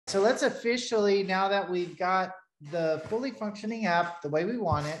So let's officially, now that we've got the fully functioning app the way we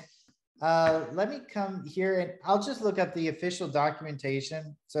want it, let me come here and I'll just look up the official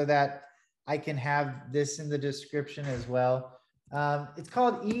documentation so that I can have this in the description as well. It's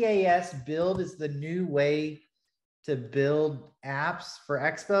called EAS Build. It's the new way to build apps for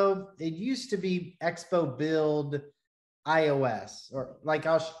Expo. It used to be Expo Build iOS, or like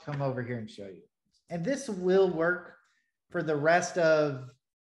I'll come over here and show you. And this will work for the rest of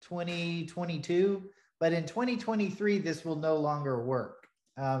 2022, but in 2023, this will no longer work.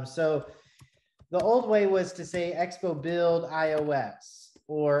 So the old way was to say Expo Build iOS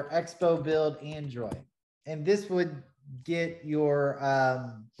or Expo Build Android, and this would get your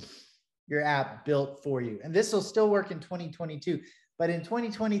app built for you. And this will still work in 2022, but in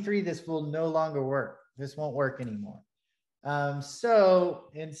 2023, this will no longer work. This won't work anymore. So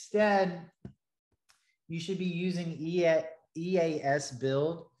instead, you should be using EAS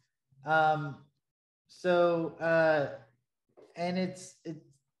Build. And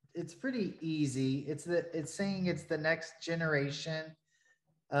it's pretty easy. It's saying it's the next generation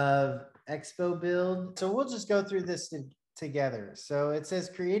of Expo Build. So we'll just go through this together. So it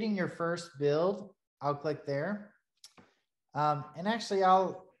says creating your first build. I'll click there. And actually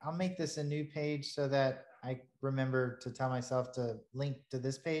I'll make this a new page so that I remember to tell myself to link to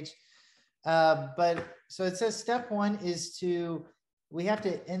this page. But so it says step one is we have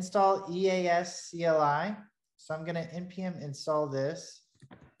to install EAS CLI. So I'm going to npm install this,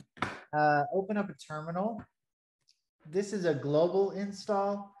 open up a terminal. This is a global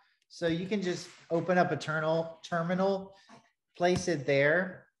install. So you can just open up a terminal, place it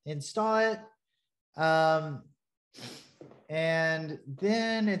there, install it. And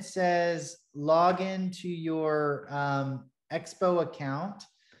then it says log into your Expo account.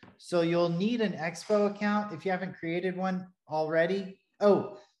 So you'll need an Expo account if you haven't created one already.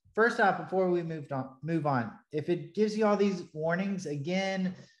 Oh, first off, before we move on, if it gives you all these warnings,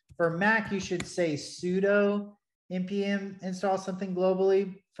 again, for Mac, you should say sudo npm install something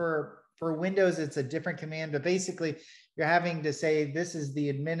globally. For Windows, it's a different command, but basically you're having to say, this is the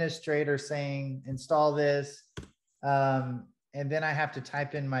administrator saying, install this. And then I have to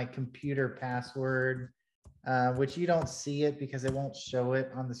type in my computer password, which you don't see it because it won't show it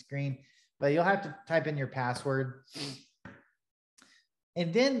on the screen, but you'll have to type in your password.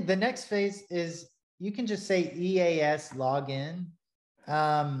 And then the next phase is you can just say EAS login.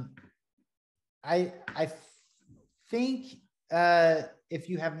 I think if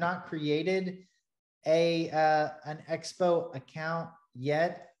you have not created an Expo account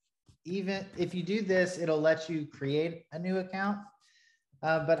yet, even if you do this, it'll let you create a new account.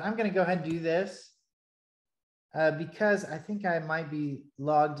 But I'm going to go ahead and do this because I think I might be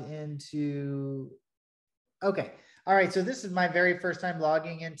logged into. Okay. All right. So this is my very first time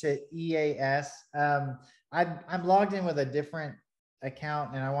logging into EAS. I'm logged in with a different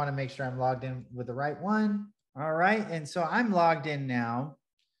account and I want to make sure I'm logged in with the right one. All right. And so I'm logged in now.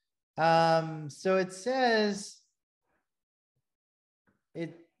 So it says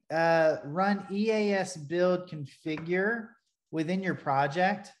run EAS build configure within your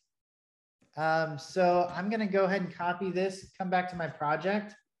project. So I'm going to go ahead and copy this, come back to my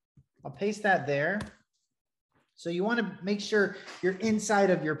project. I'll paste that there. So you want to make sure you're inside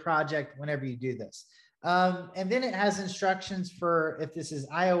of your project whenever you do this. And then it has instructions for if this is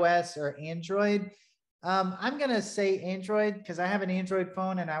iOS or Android. I'm going to say Android because I have an Android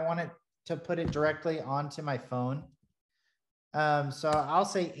phone and I want it to put it directly onto my phone. So I'll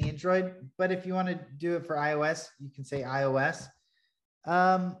say Android, but if you want to do it for iOS, you can say iOS.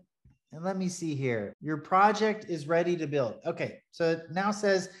 And let me see here. Your project is ready to build. Okay, so it now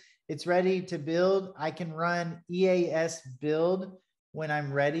says it's ready to build. I can run EAS build when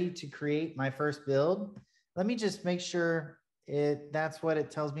I'm ready to create my first build. Let me just make sure that's what it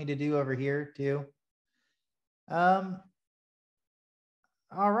tells me to do over here too. All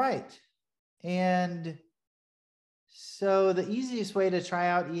right. And so the easiest way to try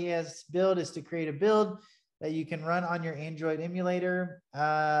out EAS build is to create a build that you can run on your Android emulator.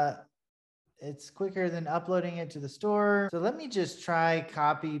 It's quicker than uploading it to the store. So let me just try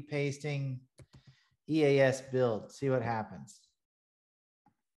copy pasting EAS build, see what happens.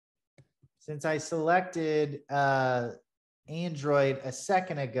 Since I selected Android a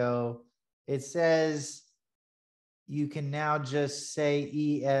second ago, it says you can now just say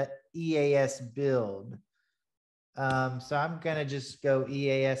EAS build. So I'm gonna just go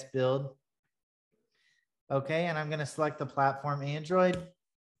EAS build. Okay, and I'm gonna select the platform Android.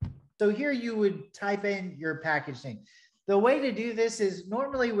 So here you would type in your package name. The way to do this is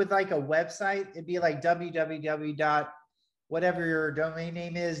normally with like a website, it'd be like www. whatever your domain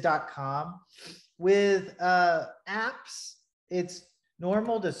name is .com. With apps, it's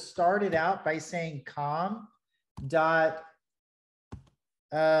normal to start it out by saying com dot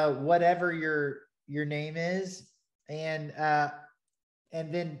whatever your name is, and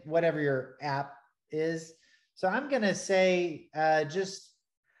then whatever your app is. So I'm gonna say I'm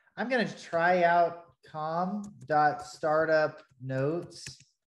gonna try out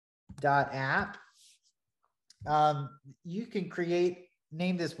com.startupnotes.app. You can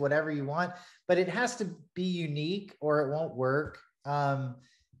name this whatever you want, but it has to be unique or it won't work. And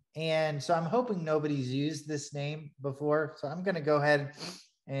so I'm hoping nobody's used this name before. So I'm going to go ahead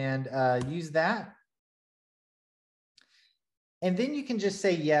and use that. And then you can just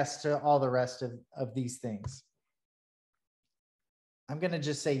say yes to all the rest of these things. I'm going to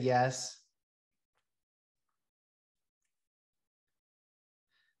just say yes.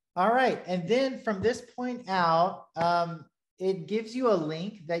 All right. And then from this point out, it gives you a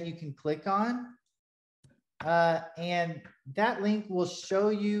link that you can click on. And that link will show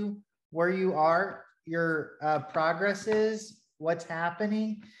you where you are, your progress is, what's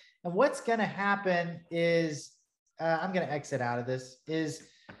happening. And what's going to happen is, I'm going to exit out of this, is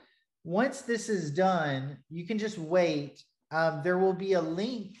once this is done, you can just wait. There will be a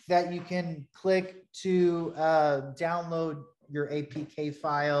link that you can click to download your APK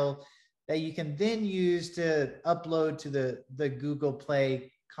file that you can then use to upload to the Google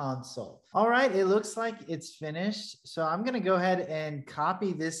Play console. All right, it looks like it's finished. So I'm going to go ahead and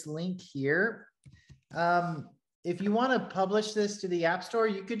copy this link here. If you want to publish this to the App Store,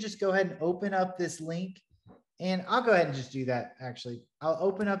 you could just go ahead and open up this link. And I'll go ahead and just do that, actually. I'll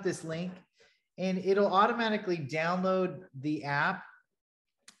open up this link and it'll automatically download the app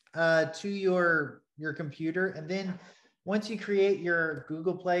to your computer. And then once you create your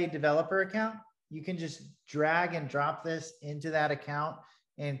Google Play developer account, you can just drag and drop this into that account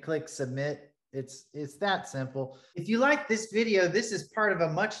and click submit. It's that simple. If you like this video, this is part of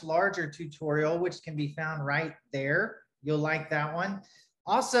a much larger tutorial, which can be found right there. You'll like that one.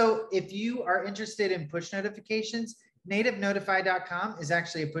 Also, if you are interested in push notifications, nativenotify.com is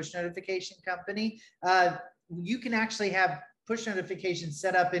actually a push notification company. You can actually have push notifications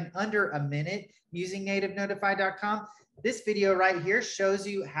set up in under a minute using nativenotify.com. This video right here shows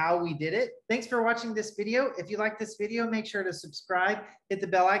you how we did it. Thanks for watching this video. If you like this video, make sure to subscribe, hit the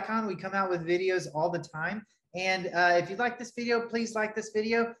bell icon. We come out with videos all the time. And if you like this video, please like this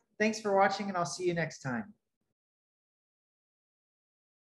video. Thanks for watching, and I'll see you next time.